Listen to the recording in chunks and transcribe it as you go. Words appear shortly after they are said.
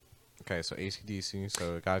Okay, so AC/DC,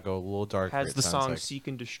 so it gotta go a little darker. Has it the sounds song like. Seek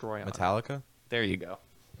and Destroy on it. Metallica? There you go.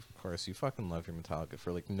 Of course, you fucking love your Metallica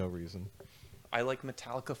for, like, no reason. I like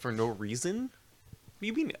Metallica for no reason? What do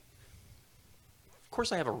you mean? Of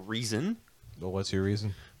course I have a reason. Well, what's your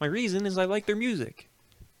reason? My reason is I like their music.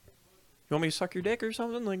 You want me to suck your dick or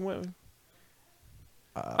something? Like what?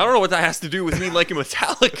 I don't know what that has to do with me liking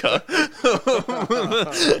Metallica.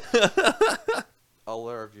 I'll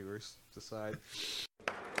let our viewers decide.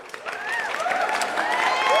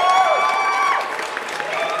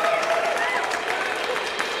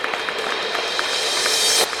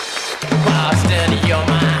 Boston, you're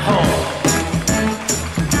my home.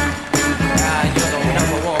 You're the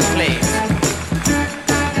number one place.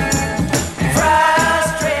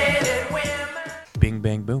 Frustrated women. Bing,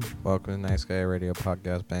 bang, boom. Welcome to Nice Guy Radio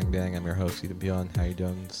Podcast. Bang Bang. I'm your host, Ethan Beyond. How you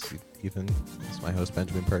doing? This is Ethan. This is my host,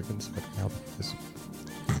 Benjamin Perkins. How can I help you? This.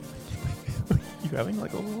 You having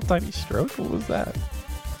like a little tiny stroke? What was that?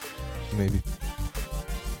 Maybe.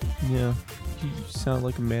 Yeah. You sound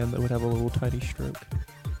like a man that would have a little tiny stroke.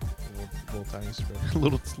 Little tiny stroke.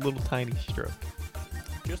 little tiny stroke.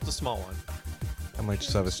 Just a small one. I might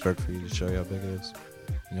just have a stroke for you to show you how big it is.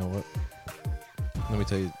 You know what? Let me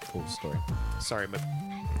tell you a little story. Sorry, my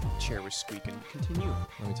chair was squeaking. Continue.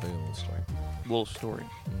 Let me tell you a little story. Little story.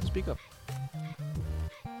 Speak up.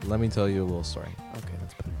 Let me tell you a little story. Okay,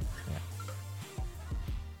 that's better.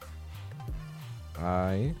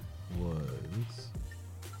 I was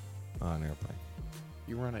on an airplane.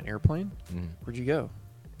 You were on an airplane? Mm. Where'd you go?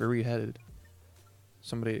 Where were you headed?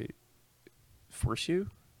 Somebody force you?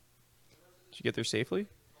 Did you get there safely?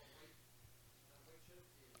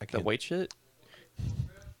 I That can't. white shit?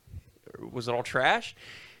 Was it all trash?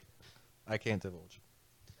 I can't divulge.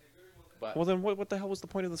 But Well, then what the hell was the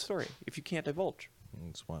point of the story if you can't divulge?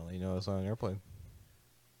 just want to let you know I was on an airplane.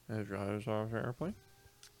 I was on an airplane.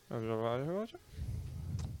 I was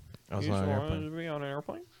You on an just wanted airplane. to be on an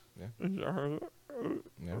airplane? Yeah.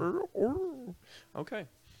 Yeah. Okay.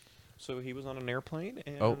 So he was on an airplane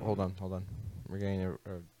and... Oh, hold on. We're getting a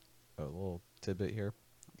little tidbit here.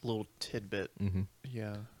 Little tidbit. Mm-hmm.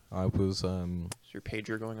 Yeah. I was Is your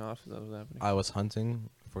pager going off? Is that what's happening? I was hunting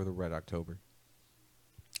for the Red October.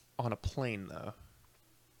 On a plane, though.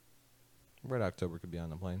 Red October could be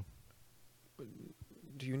on a plane.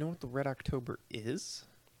 Do you know what the Red October is?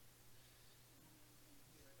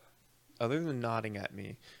 Other than nodding at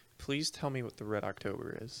me, please tell me what the Red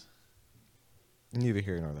October is. Neither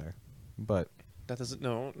here nor there. But That doesn't...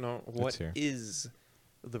 No. What here. is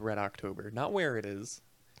the Red October? Not where it is.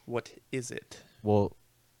 What is it? well,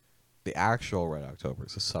 the actual Red October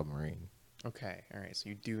is a submarine. Okay, all right. So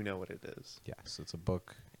you do know what it is. Yes, it's a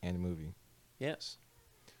book and a movie. Yes.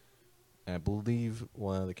 And I believe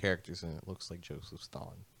one of the characters in it looks like Joseph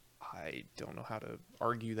Stalin. I don't know how to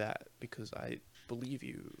argue that because I believe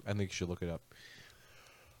you. I think you should look it up.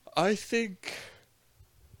 I think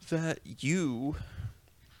that you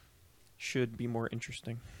should be more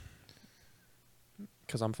interesting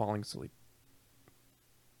because I'm falling asleep.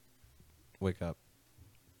 Wake up.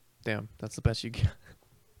 Damn, that's the best you get.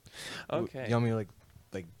 Okay. You want me to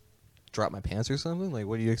like drop my pants or something? Like,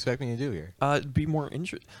 what do you expect me to do here? Be more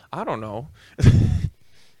interesting. I don't know.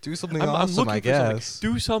 Do something I'm awesome, looking I for something. guess.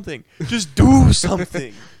 Do something. Just do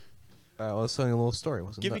something. I was telling you a little story.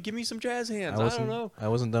 Give me some jazz hands. I don't know. I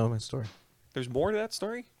wasn't done with my story. There's more to that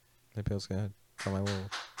story? Maybe I was gonna tell my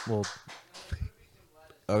little.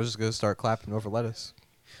 I was just gonna start clapping over lettuce.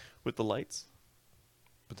 With the lights?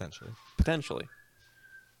 Potentially. Potentially.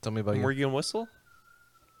 Tell me about And you. were you gonna whistle?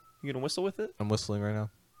 You gonna whistle with it? I'm whistling right now.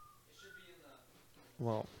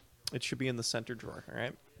 Well, it should be in the center drawer, all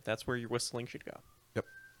right? That's where your whistling should go. Yep.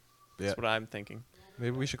 Yeah. That's what I'm thinking.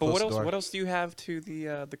 Maybe we should But close what the else? door. What else do you have to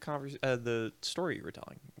the story you were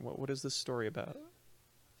telling? What is this story about?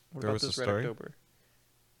 What There about was a this Red story? October?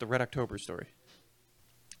 The Red October story.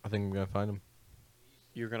 I think I'm gonna find him.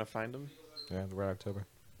 You're gonna find him? Yeah, the Red October.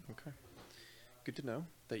 Okay. Good to know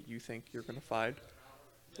that you think you're gonna find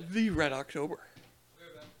the Red October.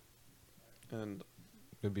 And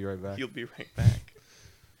We'll be right back. you'll be right back.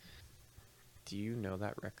 Do you know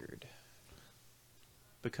that record?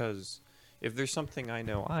 Because if there's something I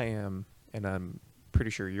know I am, and I'm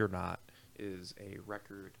pretty sure you're not, is a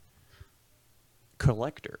record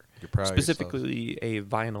collector. You're proud of yourself. Specifically a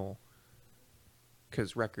vinyl.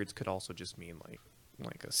 Because records could also just mean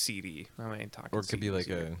like a CD. I ain't talking Or it could be CDs like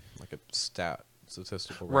here. a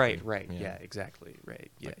statistical record. Right, yeah, exactly, right.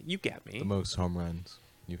 Yeah, Like you get me. The most home runs.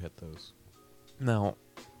 You hit those. Now,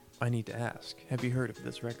 I need to ask, have you heard of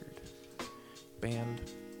this record? Band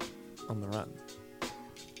on the Run.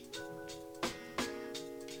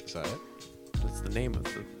 Is that it? That's the name of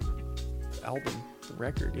the album, the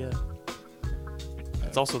record, yeah.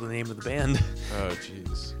 It's also the name of the band. Oh,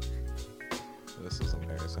 jeez. This is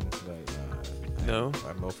embarrassing, but No?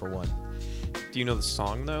 I'm 0 for 1. Do you know the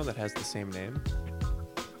song, though, that has the same name?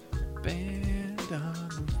 Band on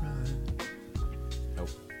the Run. Nope.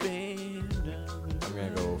 Band on the I'm gonna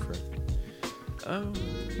go for it. Oh,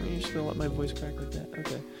 you're just gonna let my voice crack like that?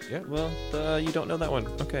 Okay. Yeah. Well, you don't know that one.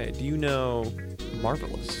 Okay. Do you know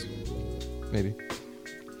Marvelous? Maybe.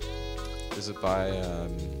 Is it by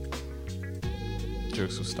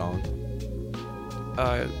Joseph Stalin?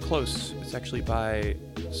 Close. It's actually by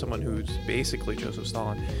someone who's basically Joseph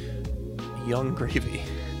Stalin. Young Gravy.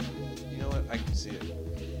 You know what? I can see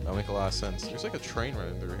it. That'll make a lot of sense. There's like a train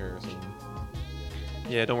running through here or something.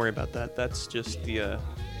 Yeah, don't worry about that. That's just the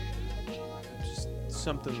just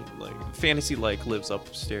something like fantasy lives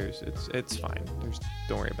upstairs. It's fine.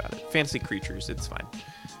 Don't worry about it. Fantasy creatures, it's fine.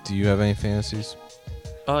 Do you have any fantasies?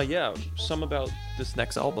 Yeah, some about this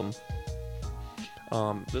next album.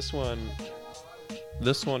 This one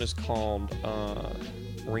is called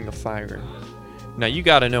Ring of Fire. Now you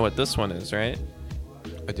got to know what this one is, right?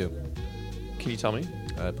 I do. Can you tell me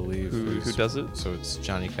I believe. who does it? So it's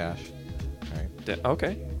Johnny Cash. Right.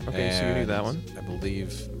 Okay, so you knew that one. I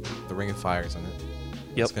believe the Ring of Fire's in it.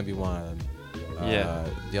 Yep. It's gonna be one of them. Yeah.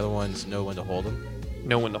 The other one's Know When to Hold 'Em.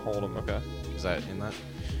 Know when to hold him. Okay. Is that in that?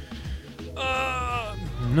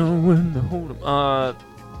 Know when to hold him.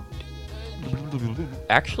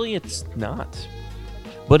 Actually, it's not.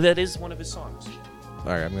 But that is one of his songs. All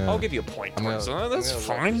right, I'm gonna. I'll give you a point. I'm gonna, That's I'm gonna look, 'cause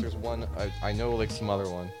fine. There's one. I know like some other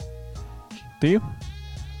one. Do you?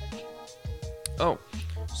 Oh,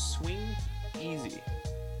 Swing Easy.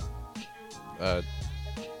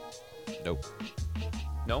 Nope.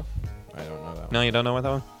 No? I don't know that one. No, you don't know what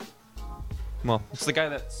that one? Well, it's the guy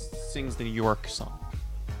that sings the New York song.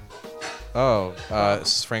 Oh,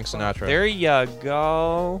 it's Frank Sinatra. There you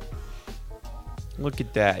go. Look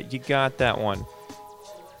at that. You got that one.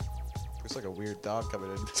 There's like a weird dog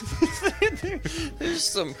coming in. There's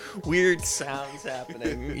some weird sounds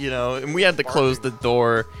happening, you know, and we had to close the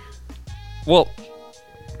door. Well,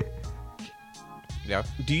 Yeah.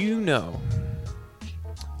 do you know?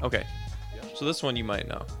 Okay. So this one you might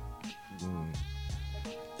know. Mm.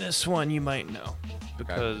 This one you might know.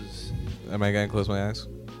 Because, Am I gonna close my eyes?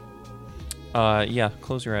 yeah,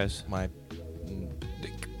 close your eyes. My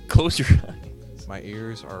Close your eyes. my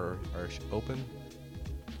ears are open.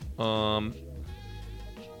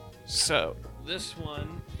 So, this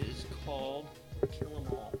one is called Kill 'Em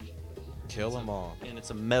All. Kill 'Em All. And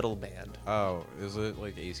it's a metal band. Oh, is it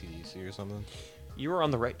like AC/DC or something? You were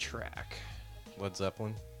on the right track. Led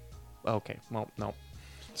Zeppelin? Okay, well, no.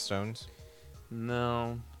 Stones?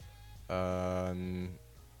 No.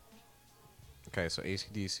 Okay, so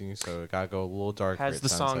AC/DC, so it gotta go a little darker. Has it the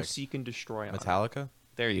sounds song like. Seek and Destroy on it. Metallica?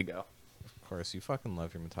 There you go. Of course, you fucking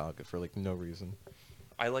love your Metallica for like no reason.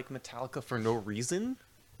 I like Metallica for no reason?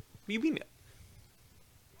 What do you mean?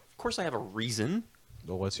 Of course I have a reason.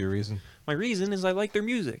 Well, what's your reason? My reason is I like their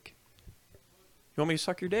music. You want me to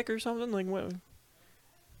suck your dick or something? Like what?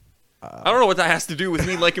 I don't know what that has to do with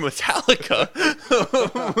me liking Metallica.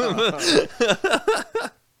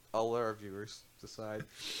 I'll let our viewers decide.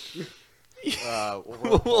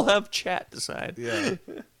 We'll have chat decide. Yeah.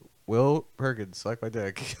 Will Perkins suck my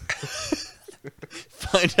dick?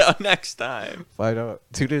 Find out next time. Find out.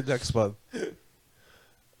 Tune in next month.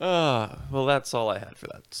 Well, that's all I had for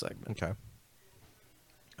that segment. Okay.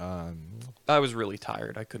 I was really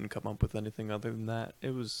tired. I couldn't come up with anything other than that.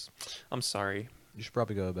 I'm sorry. You should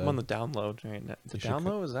probably go to bed. I'm on the download right now. The You should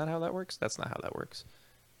download? Is that how that works? That's not how that works.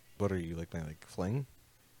 What are you, like, my, like, fling?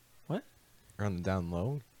 What? You're on the down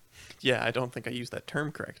low? Yeah, I don't think I used that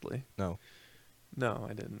term correctly. No. No,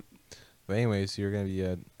 I didn't. But anyways, you're going to be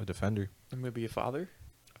a defender. I'm going to be a father?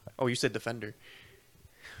 Oh, you said defender.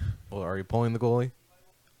 Well, are you pulling the goalie?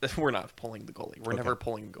 We're not pulling the goalie. We're Okay. never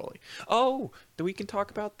pulling the goalie. Oh, then we can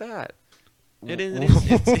talk about that.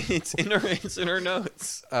 It's in our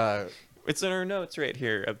notes. It's in our notes right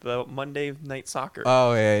here about Monday Night Soccer.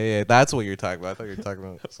 Oh, yeah. That's what you're talking about. I thought you were talking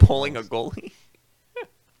about Pulling a goalie?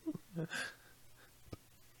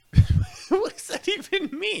 What does that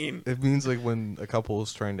even mean? It means like when a couple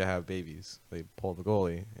is trying to have babies, they pull the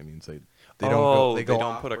goalie. It means they don't they go don't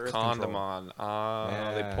off put a birth condom control. on.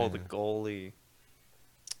 Oh, they pull the goalie.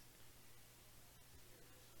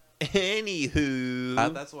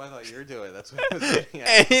 Anywho. That's what I thought you were doing. That's what I was getting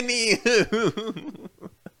at. Anywho.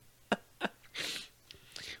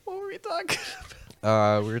 What were we talking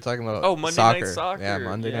about? We were talking about Monday soccer. Night Soccer. Yeah,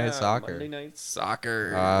 Monday Night Soccer. Monday Night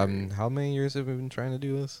Soccer. How many years have we been trying to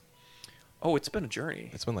do this? Oh, it's been a journey.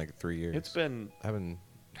 It's been like 3 years. It's been I haven't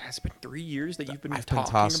Has it been 3 years that you've been I've been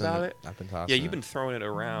talking tossing about it. it? I've been tossing Yeah, it. you've been throwing it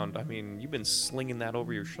around. I mean, you've been slinging that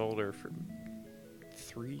over your shoulder for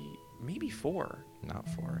 3, maybe 4. Not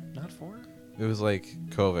 4. Not 4? It was like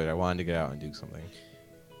COVID. I wanted to get out and do something.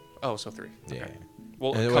 Oh, so 3. Yeah. Okay.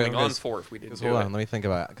 Well, And coming on because- 4 if we didn't Because do hold it. on, let me think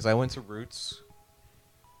about it. Because I went to Roots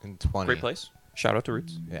in 20. Great place. Shout out to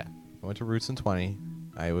Roots. Yeah. I went to Roots in 20.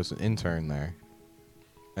 I was an intern there.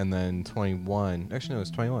 And then 21. Actually, no, it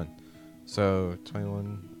was 21. So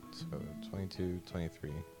 21, so 22,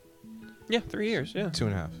 23. Yeah, 3 years. Yeah.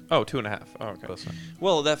 2.5. Oh, 2.5. Oh, okay. Close enough.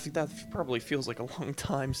 Well, that probably feels like a long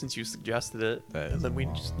time since you suggested it. That and is then a we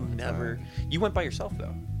long just time. never. You went by yourself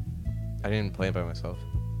though, I didn't play by myself.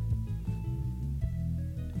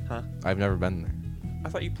 huh? I've never been there. I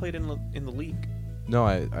thought you played in the league. No,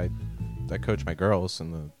 I coached my girls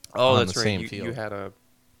in the Oh, on that's the right. same You field. had a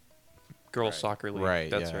girls Right. soccer league. Right.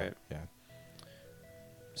 That's yeah, right. Yeah.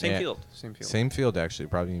 Same Yeah. field. Same field. Same field actually.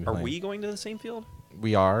 Probably. Are playing. we going to the same field?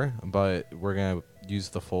 We are, but we're gonna use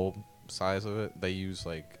the full size of it. They use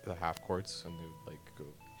like the half courts, and they like go.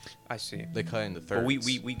 I see. They cut into thirds.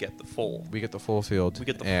 But we get the full. We get the full field. We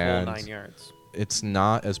get the and full 9 yards. It's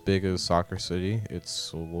not as big as Soccer City.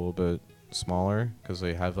 It's a little bit smaller because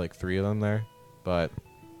they have like 3 of them there, but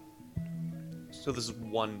So this is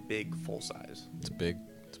one big full size. it's a big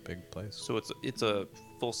place. So it's a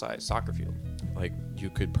full size soccer field. Like you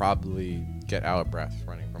could probably get out of breath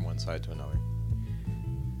running from one side to another.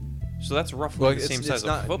 So that's roughly the same size as a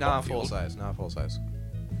not, football not field. full size. Not full size.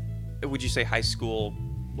 Would you say high school,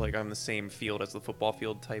 like on the same field as the football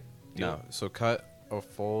field type deal? No. So cut a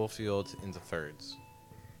full field into thirds.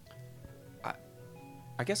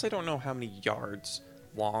 I guess I don't know how many yards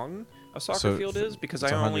long a soccer So field is because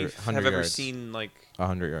it's I only 100 have ever yards. seen like.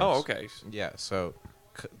 100 yards. Oh, okay. Yeah. So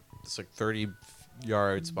it's like 30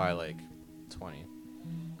 yards by like 20.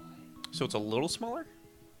 So it's a little smaller.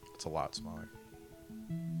 It's a lot smaller.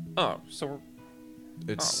 Oh, so we're.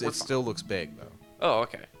 We're we're fine. still looks big though. Oh,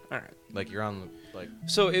 okay. All right. Like you're on the like.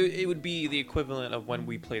 So it would be the equivalent of when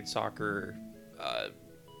we played soccer,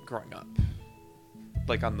 growing up,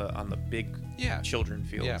 like on the big children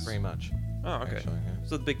fields. Yeah, pretty much. Oh, okay. Actually, yeah.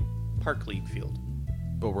 So the big park league field,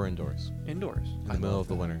 But we're indoors indoors. in the middle of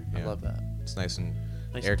the winter. I yeah. love that. It's nice and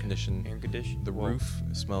Nice air and conditioned. Air conditioned. The Well, roof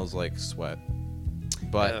smells like sweat.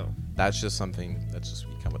 But oh, that's just something that's just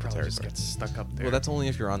become with the probably just territory. gets stuck up there. Well, that's only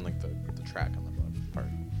if you're on like the track on the left part.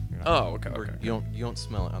 You're not- Oh, okay. where Okay. You don't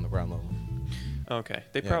smell it on the ground level. Okay.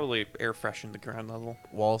 They Yeah. probably air freshen the ground level.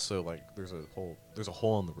 Well, also like there's a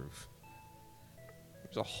hole in the roof.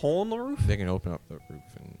 There's a hole in the roof. They can open up the roof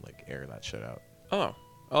and like air that shit out. Oh.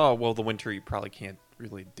 Oh well, the winter you probably can't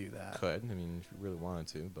really do that. Could I mean if you really wanted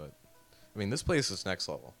to, but I mean this place is next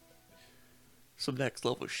level. Some next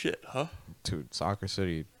level shit, huh? Dude, Soccer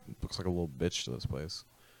City looks like a little bitch to this place.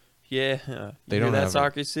 Yeah. They You hear don't that have a-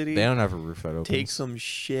 Soccer City. They don't have a roof that opens. Take some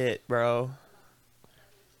shit, bro.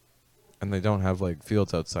 And they don't have like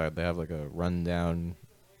fields outside. They have like a rundown,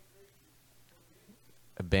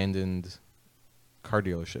 abandoned car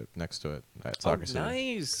dealership next to it at Soccer City.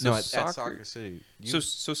 Nice. No, So at Soccer City. So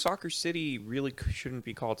Soccer City really shouldn't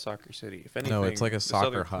be called Soccer City. If anything, no, it's like a this soccer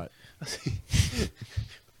other- hut.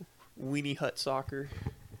 Weenie Hut Soccer.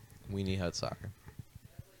 Weenie Hut Soccer.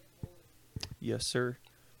 Yes, sir.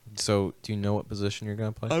 So, do you know what position you're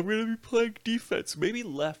gonna play? I'm gonna be playing defense, maybe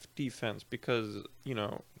left defense, because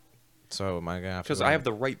So, am I gonna have to? because go I on- have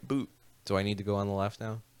the right boot. Do I need to go on the left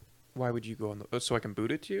now? Why would you go on the? Oh, so I can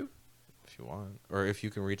boot it to you? If you want, or if you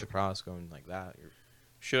can reach across going like that.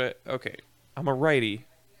 Should I? Okay, I'm a righty,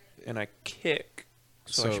 and I kick,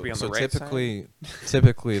 so I should be on the right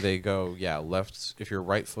typically they go left. If you're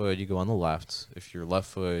right footed, you go on the left. If you're left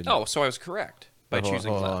footed, side. Oh, so I was correct by hold on,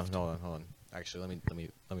 choosing hold left. On, hold on. Actually, let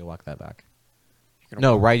me walk that back. You're gonna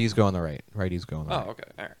No, walk- righties go on the right. Righties go on the Oh, right. okay.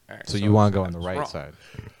 All right. So you want to go I on the was right wrong. side.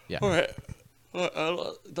 Yeah. All right.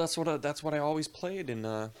 That's what I always played in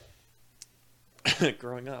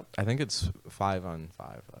growing up. I think it's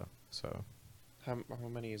 5-on-5 though. So How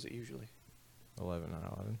many is it usually?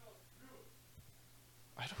 11-on-11.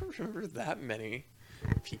 I don't remember that many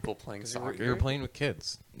people playing soccer. You're playing with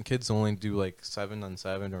kids. Kids only do like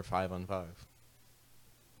 7-on-7 or 5-on-5.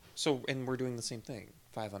 So, and we're doing the same thing,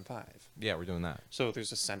 5-on-5. Yeah, we're doing that. So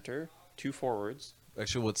there's a center, 2 forwards,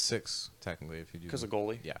 Actually, well, it's 6 technically if you do. because a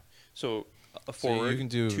goalie. Yeah. So a So you forward, can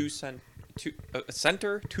do- a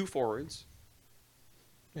center, 2 forwards,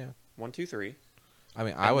 Yeah. 1, 2, 3, I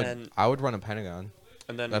mean, And I would run a pentagon.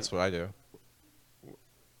 and then That's what I do.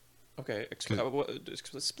 Okay, explain to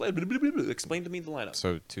me the lineup.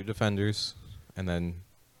 So 2 defenders, and then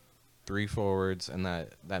 3 forwards, and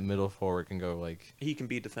that middle forward can go like He can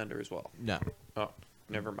be a defender as well. no. Oh,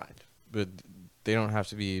 Never mind. But they don't have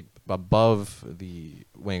to be above the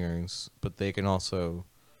wingers, but they can also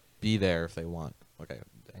be there if they want. Okay,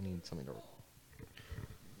 I need something to.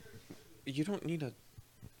 You don't need a...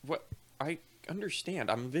 What? I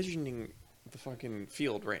understand. I'm envisioning the fucking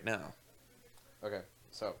field right now. Okay,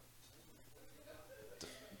 so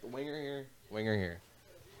the winger here.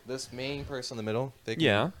 This main person in the middle, they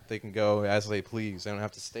can go as they please. They don't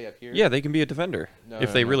have to stay up here. Yeah, they can be a defender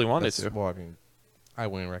if they really wanted to. Well, I mean, I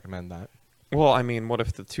wouldn't recommend that. Well, I mean, what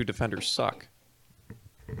if the two defenders suck?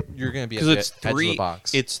 You're going to be at Because the it's edge of the 3.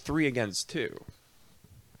 box. It's 3 against 2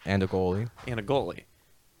 And a goalie. and a goalie.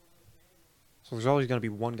 So there's always going to be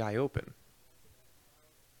one guy open.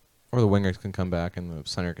 Or the wingers can come back and the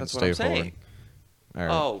center can That's what stay I'm forward. saying. All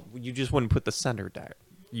right. Oh, you just wouldn't put the center down.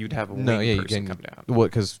 You'd have a No, wing yeah, you person can. come down. What?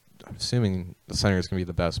 Because I'm assuming the center is going to be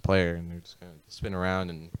the best player, and they're just going to spin around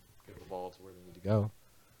and get the ball to where they need to go.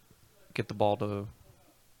 Get the ball to...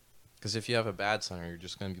 Because if you have a bad center, you're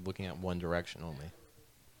just going to be looking at one direction only.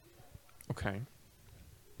 Okay.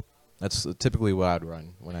 That's typically what I'd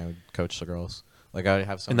run when I would coach the girls. Like I would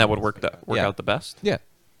have some. And that would work out the best? Yeah.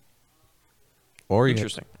 Or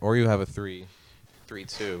Interesting. Or you have a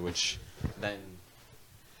 3-3-2, which then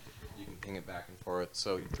you can ping it back and forth.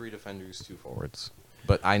 So 3 defenders, 2 forwards.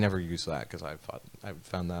 But I never use that because I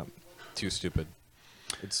found that too stupid.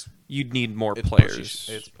 You'd need more It's players.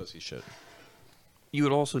 It's pussy shit. You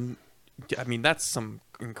would also... I mean, that's some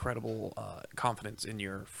incredible confidence in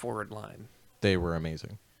your forward line. They were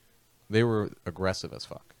amazing. They were aggressive as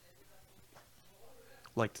fuck.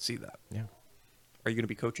 Like to see that. Yeah. Are you going to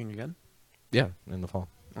be coaching again? Yeah, in the fall.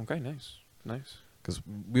 Okay, nice. Nice. Because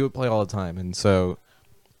we would play all the time, and so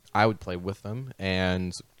I would play with them,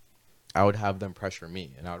 and I would have them pressure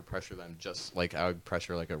me, and I would pressure them just like I would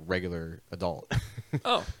pressure like a regular adult.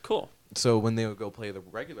 Oh, cool. So when they would go play the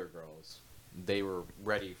regular girls, they were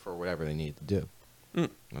ready for whatever they needed to do. Mm.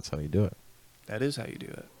 That's how you do it. That is how you do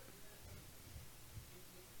it.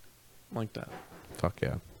 Like that. Fuck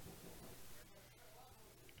yeah.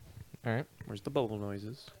 All right. Where's the bubble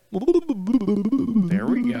noises? There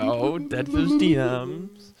we go. Dead fish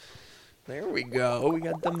DMs. There we go. We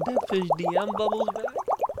got them dead fish DM bubbles back.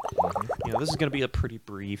 You know, this is going to be a pretty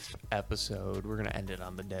brief episode. We're going to end it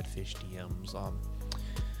on the dead fish DMs.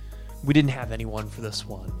 We didn't have anyone for this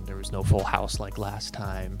one. There was no full house like last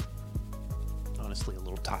time. Honestly, a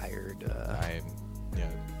little tired. Yeah.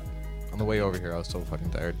 On the way over here, I was so fucking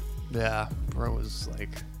tired. Yeah, bro was like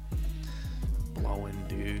blowing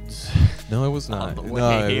dudes. No, it was On not. the No,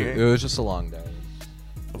 way here. it was just a long day.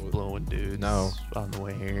 Blowing dudes. No. On the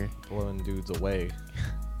way here. Blowing dudes away.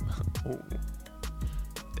 Oh.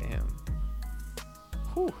 Damn.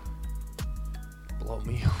 Whew. Blow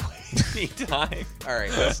me away anytime. All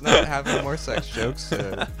right, let's not have any more sex jokes.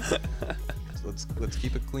 So let's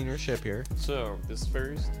keep a cleaner ship here. So, this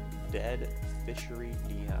first dead fishery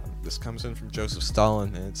DM. This comes in from Joseph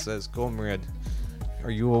Stalin, and it says, "Comrade,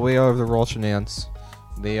 are you aware of the Russian ants?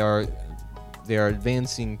 They are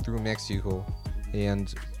advancing through Mexico,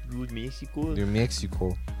 and Good Mexico. through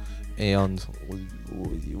Mexico, and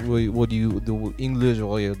what do you the English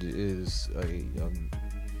word is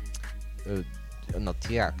an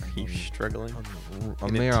attack. He's struggling. on An attack.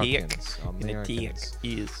 Americans. An attack Americans.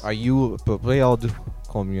 is. Are you prepared,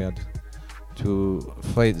 comrade, to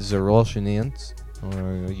fight the Russian ants? Or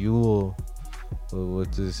are you,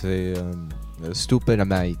 what to say, a stupid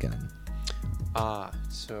American?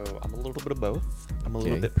 So I'm a little bit of both. I'm a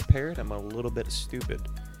little Okay. bit prepared. I'm a little bit stupid.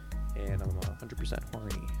 And I'm 100%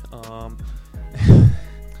 horny.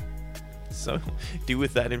 So do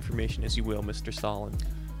with that information as you will, Mr. Stalin.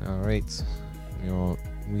 Alright.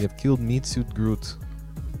 We have killed Meat Suit Groot.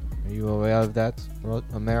 Are you aware of that,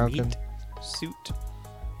 American? Meat Suit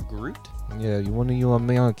Groot? Yeah, one of you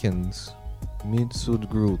Americans. Meat Suit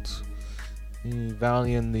Groot. He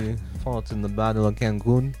valiantly fought in the Battle of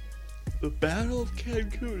Cancun. The Battle of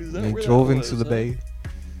Cancun, is that He where drove that into was, the huh? bay.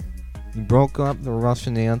 He broke up the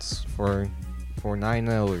Russian ants for 9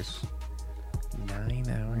 hours. 9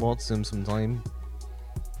 hours. Bought him some time,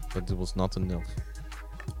 but it was not enough.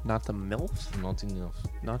 Not the MILFs? Not enough.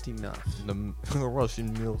 Not enough. The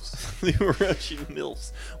Russian MILFs. The Russian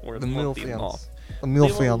MILFs were The not MILF enough. ants. The They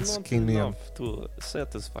MILF were ants not came in. enough to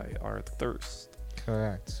satisfy our thirst.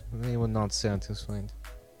 Correct. They were not satisfied.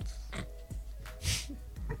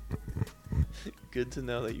 Good to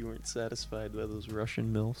know that you weren't satisfied by those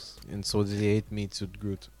Russian MILFs. And so they ate Meat Suit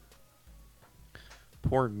Groot.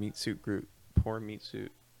 Poor Meat Suit Groot. Poor Meat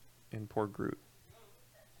Suit. And poor Groot.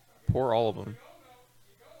 Poor all of them.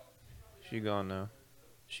 She gone now.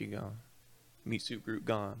 She gone. Meat Suit Groot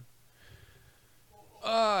gone.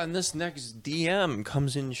 And this next DM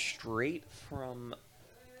comes in straight from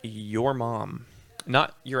your mom,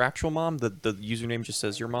 not your actual mom. The username just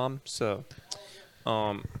says your mom. So,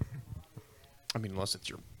 I mean, unless it's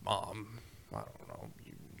your mom, I don't know.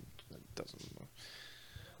 It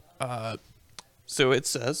doesn't. So it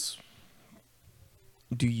says,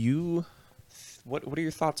 "Do you? What are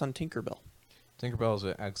your thoughts on Tinkerbell?" Tinkerbell is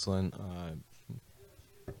an excellent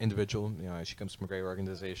individual. You know, she comes from a great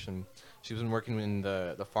organization. She's been working in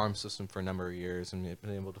the farm system for a number of years and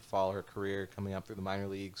been able to follow her career coming up through the minor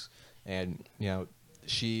leagues. And you know,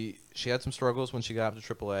 she had some struggles when she got up to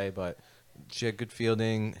AAA, but she had good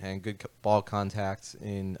fielding and good ball contact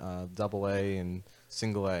in Double A and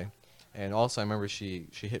Single A. And also, I remember she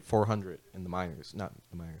hit 400 in the minors, not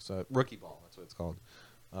the minors, rookie ball. That's what it's called.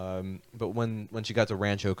 But when she got to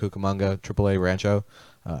Rancho Cucamonga, AAA Rancho,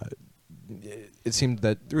 it seemed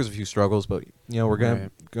that there was a few struggles, but you know we're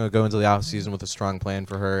gonna go into the off season with a strong plan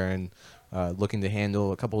for her and looking to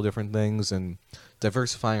handle a couple of different things and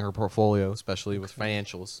diversifying her portfolio, especially with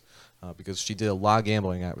financials, because she did a lot of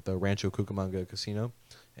gambling at the Rancho Cucamonga casino,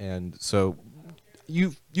 and so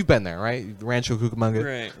you've been there, right? The Rancho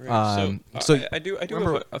Cucamonga. Right. So I do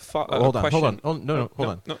remember, have hold a on, question. hold on. No, hold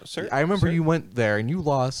on. No, sir. I remember sir? you went there and you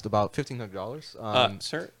lost about $1,500.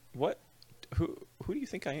 Sir, what? Who do you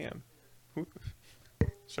think I am? Who,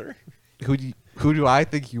 sir? Who do I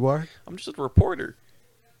think you are? I'm just a reporter.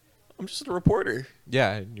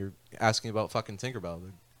 Yeah, and you're asking about fucking Tinkerbell,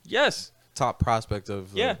 the Yes. top prospect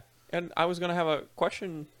of. Yeah. And I was gonna have a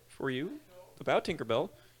question for you about Tinkerbell.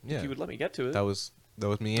 Yeah. If you would let me get to it. That was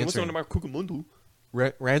me What's answering. about Cucamundo?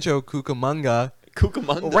 Rancho Cucamonga.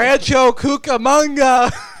 Cucamonga. Rancho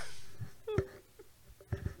Cucamonga.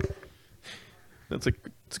 It's a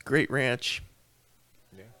great ranch.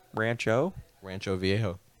 Yeah. Rancho. Rancho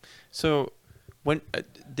Viejo. So, when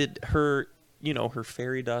did her, her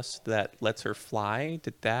fairy dust that lets her fly,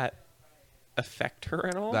 did that affect her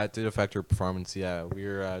at all? That did affect her performance. Yeah, we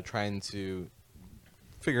were trying to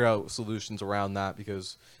figure out solutions around that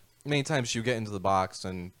because many times she would get into the box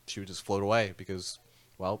and she would just float away because,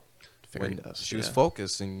 well, Fairy when dust, she was yeah.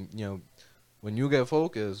 focused, and when you get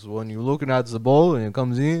focused, when you're looking at the ball and it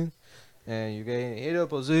comes in, and you get hit a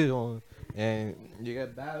position, and you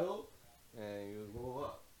get battle, and you go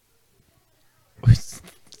up. Is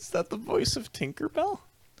that the voice of Tinkerbell?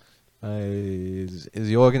 Is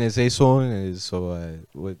the organization is so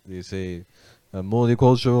what they say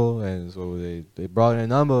multicultural, and so they brought in a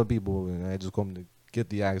number of people, and I just come to get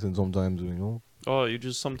the accent sometimes, Oh, you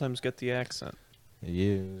just sometimes get the accent.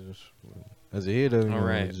 Yeah, as a hitter. All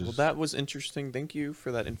right. Well, that was interesting. Thank you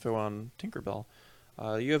for that info on Tinkerbell.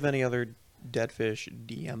 You have any other Deadfish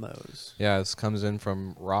DMOs? Yeah, this comes in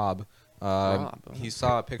from Rob. Rob, He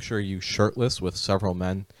saw a picture of you shirtless with several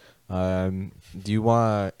men. Do you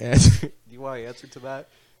want to answer? Do you want to answer to that?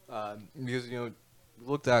 Because we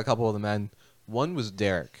looked at a couple of the men. One was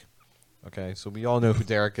Derek. Okay, so we all know who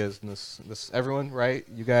Derek is. And this everyone, right?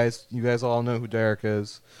 You guys all know who Derek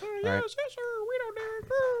is, right? Yes, sir. We know Derek.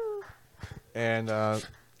 And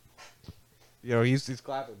he's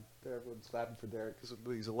clapping. Everyone's clapping for Derek because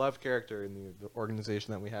he's a loved character in the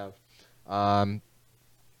organization that we have.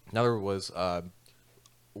 Another was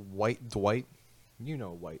White Dwight. You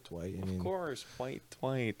know White Dwight. Of course, White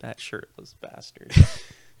Dwight, that shirtless bastard.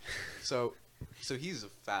 So he's a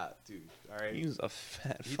fat dude. All right. He's a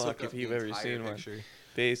fat He fuck took if up you've the ever entire seen one. picture.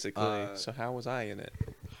 Basically. So how was I in it?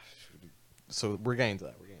 So we're getting to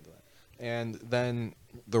that. And then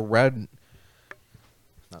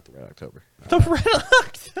not the Red October. The Red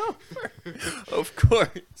October. Of course.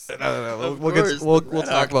 No. Of We'll course, we'll the Red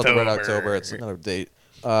talk about the Red October. October. It's another date.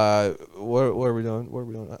 What are we doing?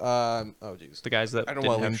 Oh jeez. The guys that I don't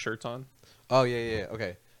didn't wanna have lean- shirts on. Oh yeah.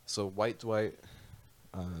 Okay. So White Dwight,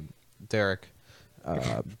 Derek,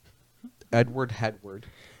 Edward Hedward.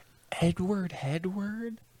 Edward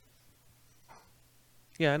Hedward?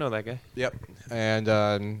 Yeah, I know that guy. Yep.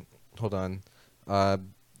 And hold on.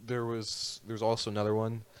 There's also another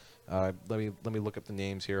one. Let me look up the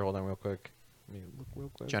names here. Hold on real quick. Let me look real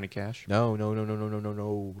quick. Johnny Cash? No.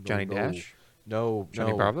 Johnny no. Dash? No.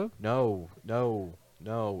 Johnny no. Bravo? No.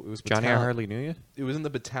 It was Johnny, I Hardly Knew You? It was in the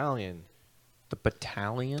battalion. The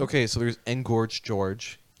Battalion? Okay, so there's Engorged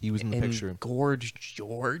George. He was in the picture. Gorge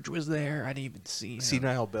George was there? I didn't even see him.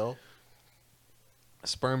 Senile Bill.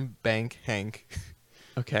 Sperm Bank Hank.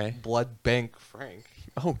 Okay. Blood Bank Frank.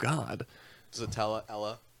 Oh, God. Zatella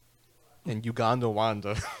Ella. And Uganda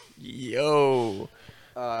Wanda. Yo.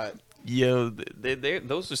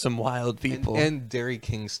 Those are some wild people. and Derry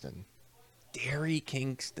Kingston. Derry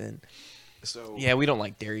Kingston. So Yeah, we don't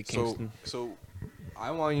like Derry Kingston. So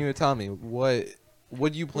I want you to tell me what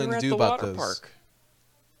What do you plan We're to at do the about water this? park.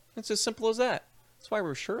 It's as simple as that. That's why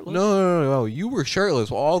we're shirtless. No. You were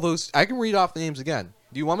shirtless. All those. I can read off the names again.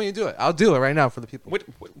 Do you want me to do it? I'll do it right now for the people. What,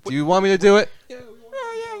 Do you want me to do it? Yeah,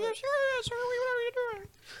 sure, sir. We want you to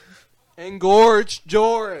do it. Engorge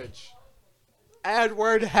George.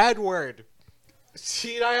 Edward Hedward.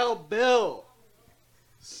 Senile Bill.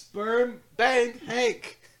 Sperm Bank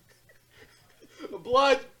Hank.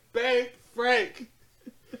 Blood Bank Frank.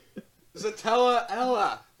 Zatella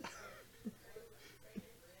Ella.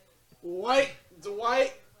 White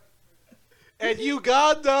Dwight. And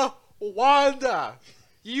Uganda Wanda.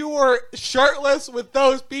 You were shirtless with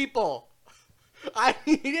those people. I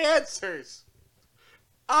need answers.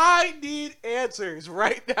 I need answers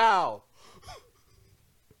right now.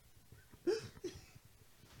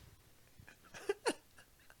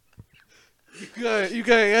 You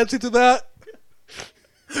got an answer to that?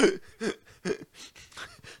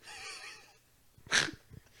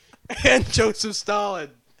 And Joseph Stalin.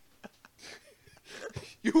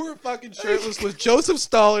 You were fucking shirtless with Joseph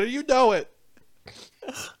Stalin, and you know it.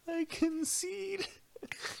 I concede.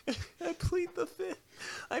 I plead the fifth.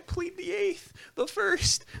 I plead the eighth. The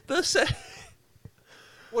first. The second.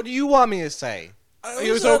 What do you want me to say? I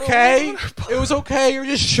It was at a okay. water park. It was okay. You're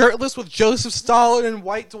just shirtless with Joseph Stalin and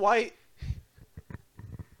White Dwight.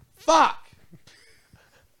 Fuck.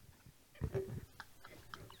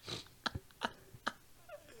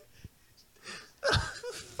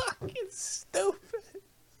 Fucking stupid.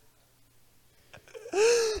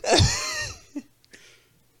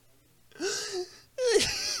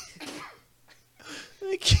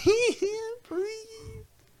 I can't breathe.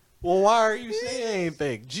 Well, why are you saying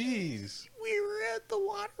anything? Jeez. We were at the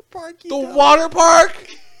water park. The water park?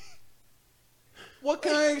 What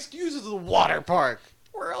kind of excuse is the water park?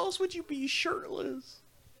 Where else would you be shirtless?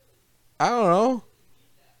 I don't know.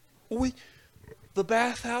 Wait, the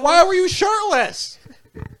bathhouse? Why were you shirtless?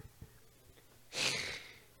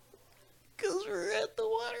 Because we're at the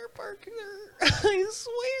water park. I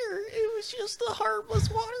swear, it was just a harmless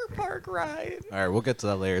water park ride. All right, we'll get to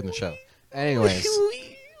that later in the show. Anyways,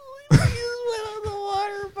 We just went on the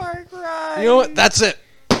water park ride. you know what? That's it.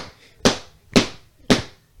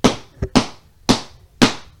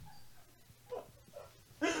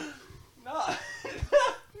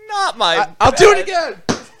 Not my. I'll do it again.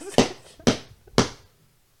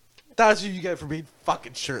 That's what you get for being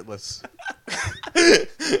fucking shirtless.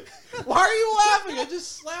 Why are you laughing? I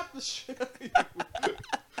just slapped the shit out of you.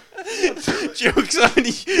 Joke's on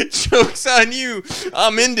you. Joke's on you.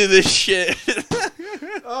 I'm into this shit.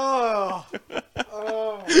 Oh.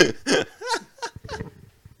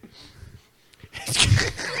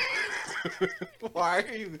 Why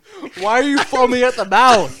are you foaming at the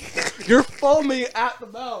mouth? You're foaming at the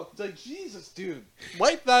mouth. It's like, Jesus, dude.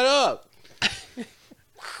 Wipe that up.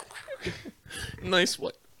 Nice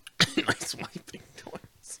one. Nice wiping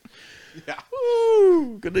toys. Yeah.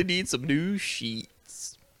 Ooh, gonna need some new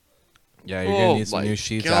sheets. Yeah, you're gonna Oh need some my new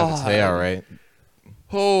sheets after today, God. alright?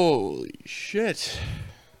 Holy shit.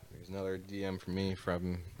 There's another DM from me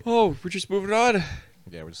from... Oh, we're just moving on.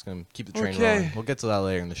 Yeah, we're just gonna keep the train Okay. rolling. We'll get to that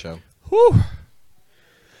later in the show. Whew.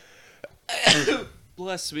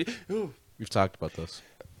 Bless me. Ooh. We've talked about this.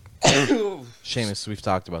 Seamus, we've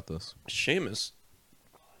talked about this. Seamus.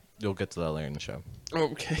 You'll get to that later in the show.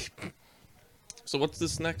 Okay. So what's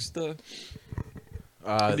this next? This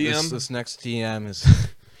DM? this next DM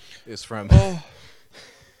is from... Oh.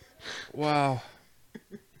 Wow.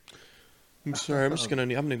 I'm sorry. I'm gonna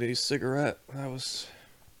need a cigarette. That was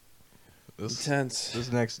This intense.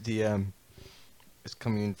 This next DM is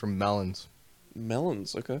coming in from Melons.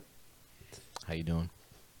 Melons. Okay. How you doing?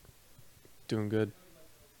 Doing good.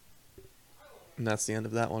 And that's the end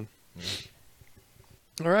of that one.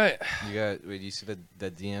 All right. Wait, you see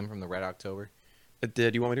the DM from the Red October? It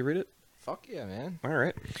did. You want me to read it? Fuck yeah, man. All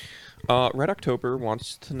right. Red October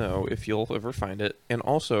wants to know if you'll ever find it, and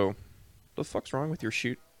also, the fuck's wrong with your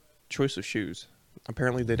choice of shoes?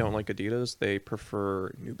 Apparently, they don't like Adidas. They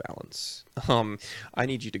prefer New Balance. I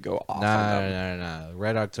need you to go off on them. No.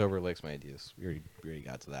 Red October likes my ideas. We already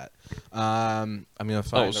got to that. I'm gonna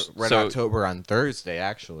find Red so- October on Thursday,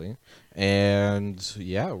 actually, and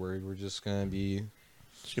yeah, we're just gonna be.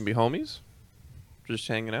 It's gonna be homies, just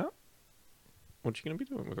hanging out. What you gonna be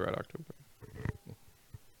doing with Red October?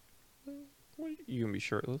 What, you gonna be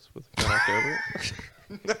shirtless with Red October?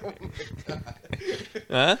 Oh my God.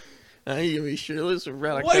 Huh? You gonna be shirtless with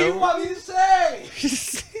Red What do you October? want me to say?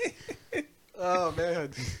 Oh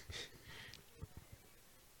man.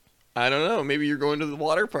 I don't know. Maybe you're going to the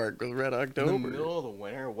water park with Red In October. the middle of the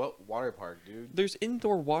winter, what water park, dude? There's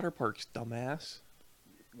indoor water parks, dumbass.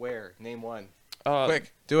 Where? Name one.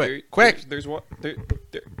 Quick, do it. there- Quick. There's one.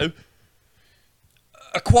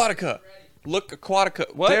 Aquatica. Look,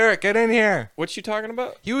 Aquatica. What? Derek, get in here. What you talking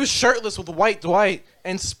about? He was shirtless with White Dwight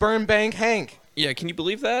and Sperm Bang Hank. Yeah, can you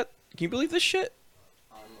believe that? Can you believe this shit?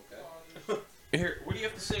 Here, what do you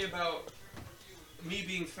have to say about me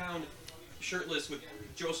being found shirtless with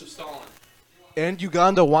Joseph Stalin? And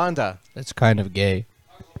Uganda Wanda. That's kind of gay.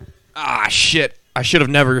 Ah, shit. I should have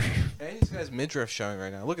never. And this guy's midriff showing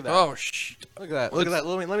right now. Look at that. Oh, shit. Look at that. Look at that.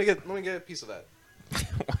 Let me get a piece of that.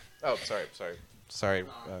 Oh, sorry.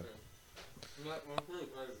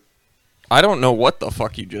 I don't know what the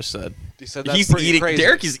fuck you just said. He said that's He's pretty eating. crazy.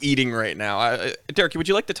 Derek is eating right now. Derek, would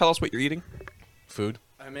you like to tell us what you're eating? Food.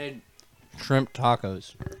 I made shrimp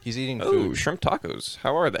tacos. He's eating Oh, food. shrimp tacos.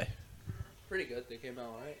 How are they? Pretty good. They came out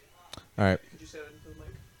all right. All right.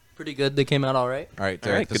 Pretty good. They came out all right. All right, All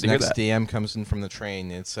Derek. right, This good to hear next that. DM comes in from the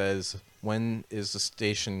train. It says, "When is the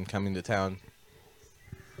station coming to town?"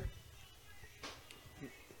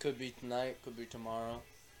 Could be tonight. Could be tomorrow.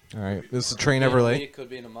 All right. Is the train ever late? It could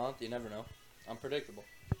be in a month. You never know. Unpredictable.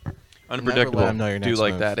 Unpredictable. let him know your Do next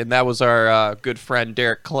like move. that. And that was our good friend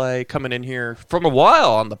Derek Clay coming in here from a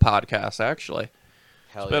while on the podcast. Actually,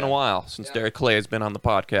 Hell it's been a while since Derek Clay has been on the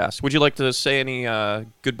podcast. Would you like to say any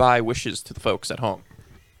goodbye wishes to the folks at home?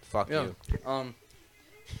 Fuck you. Can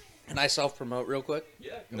I self-promote real quick?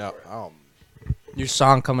 Yeah. No. Your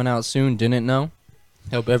song coming out soon. Didn't know.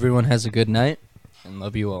 Hope everyone has a good night and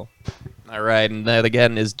love you all. All right, and that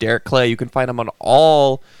again is Derek Clay. You can find him on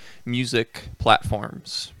all music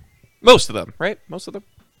platforms. Most of them, right? Most of them?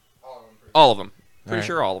 All of them. Pretty right.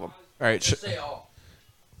 sure all of them. All right. Say all.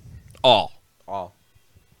 All.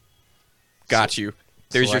 Got you.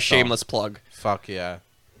 There's your select all. shameless plug. Fuck yeah.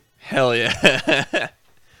 Hell yeah.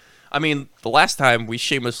 I mean, the last time we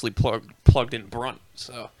shamelessly plugged in Brunt,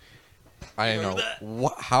 so. I know.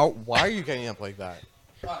 Why are you getting up like that?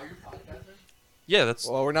 Oh, you're podcasting? Yeah, that's.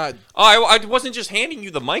 Well, we're not. Oh, I wasn't just handing you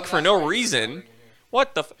the mic for no reason.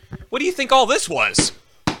 What the? What do you think all this was?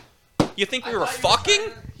 You think we were fucking?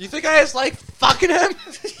 You think I just like fucking him? I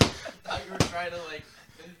thought you were trying to like.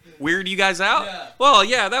 Weird you guys out? Yeah. Well,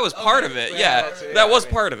 yeah, that was part of it. Yeah, that was I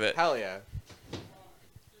part of it. Hell yeah.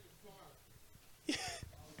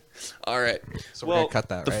 All right. So we're gonna cut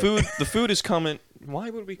that, the right? the food is coming. Why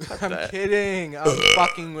would we cut I'm that? kidding. I'm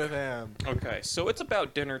fucking with him. Okay, so it's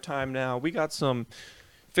about dinner time now. We got some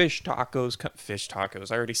fish tacos. Fish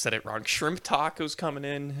tacos. I already said it wrong. Shrimp tacos coming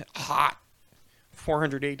in hot,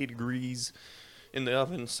 480 degrees in the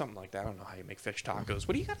oven, something like that. I don't know how you make fish tacos.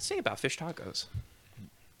 What do you got to say about fish tacos?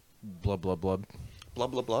 Blub blub blub.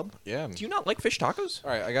 Blub blub blub. Yeah. Do you not like fish tacos?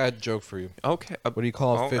 All right, I got a joke for you. Okay. What do you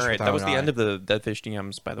call a fish all right. without That was an the end eye? of the Dead Fish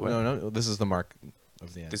DMs, by the way. No, this is the mark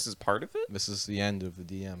of the end. This is part of it. This is the end of the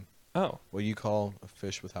DM. Oh, What do you call a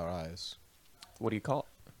fish without eyes? what do you call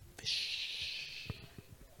it? Fish.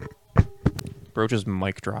 Bro just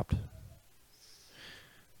mic dropped.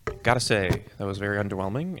 Gotta say, that was very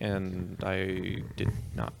underwhelming, and I did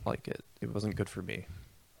not like it. It wasn't good for me.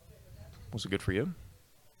 Was it good for you?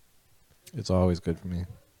 It's always good for me.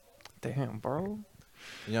 Damn, bro.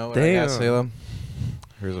 You know what I Damn. got, Salem?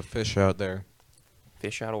 There's a fish out there.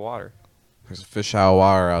 Fish out of water. There's a fish out of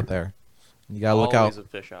water out there. You gotta look Always out. a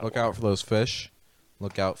fish out. Look of water. out for those fish.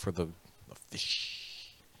 Look out for the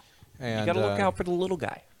fish. And, You gotta look out for the little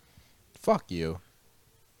guy. Fuck you.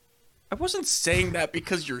 I wasn't saying that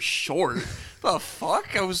because you're short. The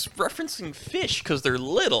fuck? I was referencing fish because they're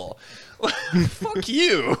little. Fuck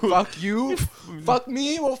you. Fuck you. Fuck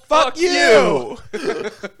me. Well, fuck you.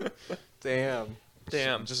 Damn.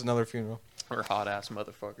 Damn. Just another funeral. We're hot ass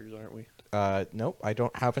motherfuckers, aren't we? Nope. I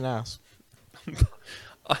don't have an ass.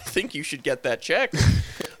 I think you should get that checked.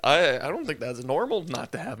 I don't think that's normal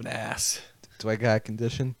not to have an ass. Do I got a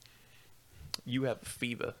condition? You have a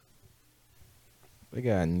fever, I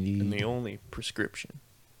got a and the need. only prescription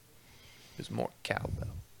is more cowbell.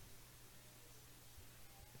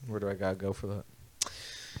 Where do I gotta go for that?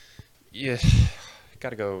 Yeah,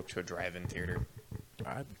 gotta go to a drive-in theater.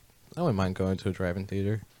 I wouldn't mind going to a drive-in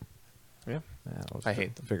theater. Yeah. I'll I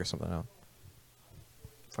hate figure something out.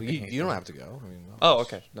 Fucking You, hate you don't them. have to go. I mean, Oh,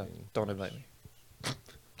 okay. No, don't invite me.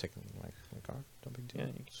 Taking my car. No big deal. Yeah,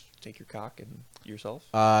 you just take your cock and yourself.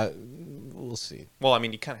 We'll see. Well, I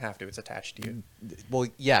mean, you kind of have to. It's attached to you. Well,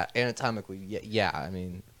 yeah, anatomically, yeah. I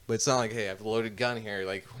mean, but it's not like, hey, I have a loaded gun here,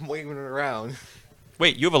 like waving it around.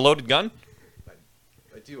 Wait, you have a loaded gun?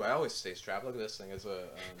 I do. I always stay strapped. Look at this thing. It's a,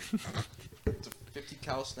 it's a 50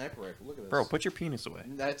 cal sniper rifle. Look at this. Bro, put your penis away.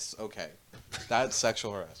 That's okay. That's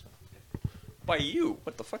sexual harassment. By you?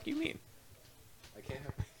 What the fuck do you mean? I can't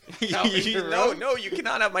have. Out in your no, room? no, you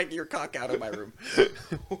cannot have your cock out of my room.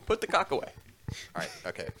 Put the cock away. All right.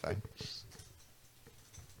 Okay. Fine.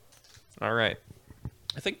 All right.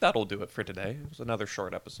 I think that'll do it for today. It was another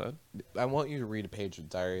short episode. I want you to read a page of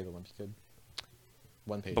Diary of the Wimpy Kid.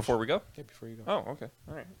 One page. Before we go? Yeah, before you go. Oh, okay.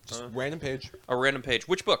 All right. Just random page. A random page.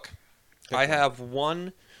 Which book? Pick I one. have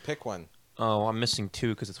one. Pick one. Oh, I'm missing two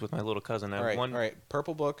because it's with my little cousin. I have All right. one. All right.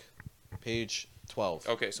 Purple book, page 12.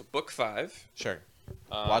 Okay, so book 5. Sure.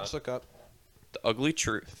 Uh, Watch, look up. The Ugly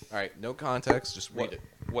Truth. All right. No context. Just read What, it.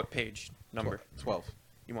 what page number? 12.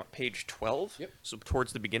 You want page 12? Yep. So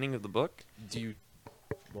towards the beginning of the book? Do you?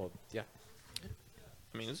 Well, yeah.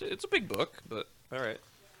 I mean, it's a big book, but all right.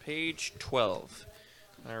 Page 12.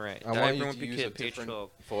 All right. I want Diary you of to a Wimpy use Kid, a page different 12.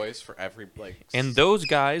 voice for every like. And those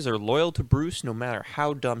guys are loyal to Bruce no matter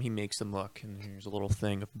how dumb he makes them look. And here's a little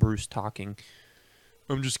thing of Bruce talking.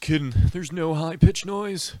 I'm just kidding. There's no high-pitched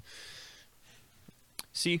noise.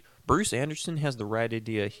 See, Bruce Anderson has the right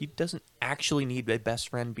idea. He doesn't actually need a best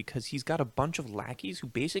friend because he's got a bunch of lackeys who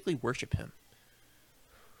basically worship him.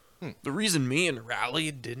 The reason me and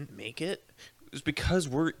Rowley didn't make it is because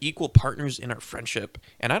we're equal partners in our friendship.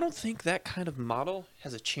 And I don't think that kind of model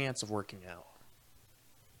has a chance of working out.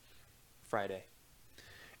 Friday.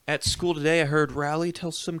 At school today, I heard Rowley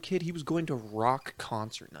tell some kid he was going to rock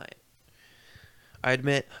concert night. I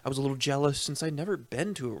admit I was a little jealous since I'd never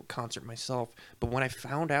been to a concert myself, but when I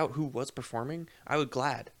found out who was performing, I was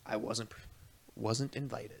glad I wasn't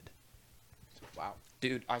invited. Wow.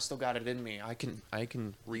 Dude, I still got it in me. I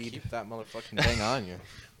can read. Keep that motherfucking thing on you.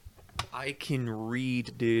 I can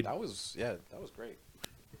read, dude. That was great.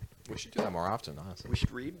 We should do that more often, honestly. We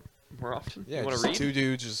should read more often. Yeah, you want just to read? two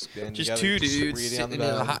dudes just getting Just together, two dudes reading on sitting the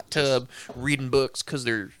in a bed. hot tub reading books because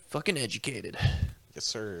they're fucking educated. Yes,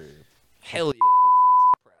 sir. Hell yeah.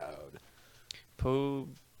 Proud.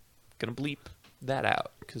 Gonna bleep that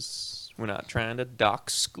out because we're not trying to dock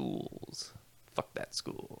schools. Fuck that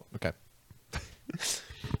school. Okay.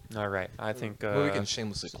 All right, I think. Well, we can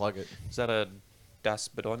shamelessly plug it. Is that a Das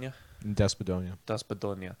Bedonia? Despodonia. Das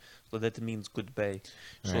Bedonia. So that means goodbye.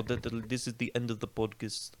 So Right. this is the end of the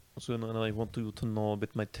podcast. So and I want you to know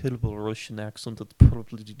about my terrible Russian accent that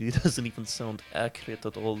probably doesn't even sound accurate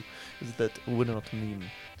at all. Is that we're not mean.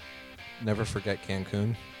 Never forget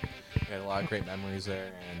Cancun. We had a lot of great memories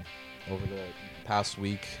there, and over the past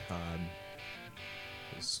week,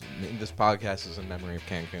 this podcast is a memory of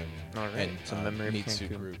Cancun. All right, And it's a memory of Meat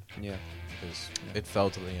Suit Cancun. Group, Yeah. because Yeah. it fell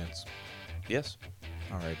to the ends. Yes.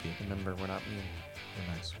 R.I.P. Remember, we're not mean.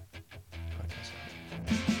 We're nice. Podcast.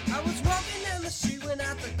 I was walking down the street when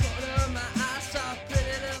out the corner of my eye saw a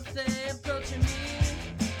pretty little thing approaching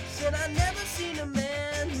me. Said I never seen a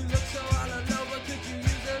man who looked so all alone, but could you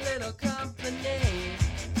use a little company?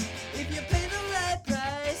 If you pay the right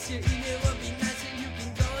price, your evening will be nice and you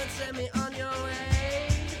can go and send me on your way.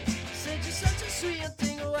 Said you're such a sweet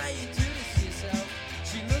thing, why you do this to yourself?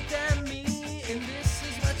 She looked at me and this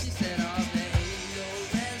is what she said.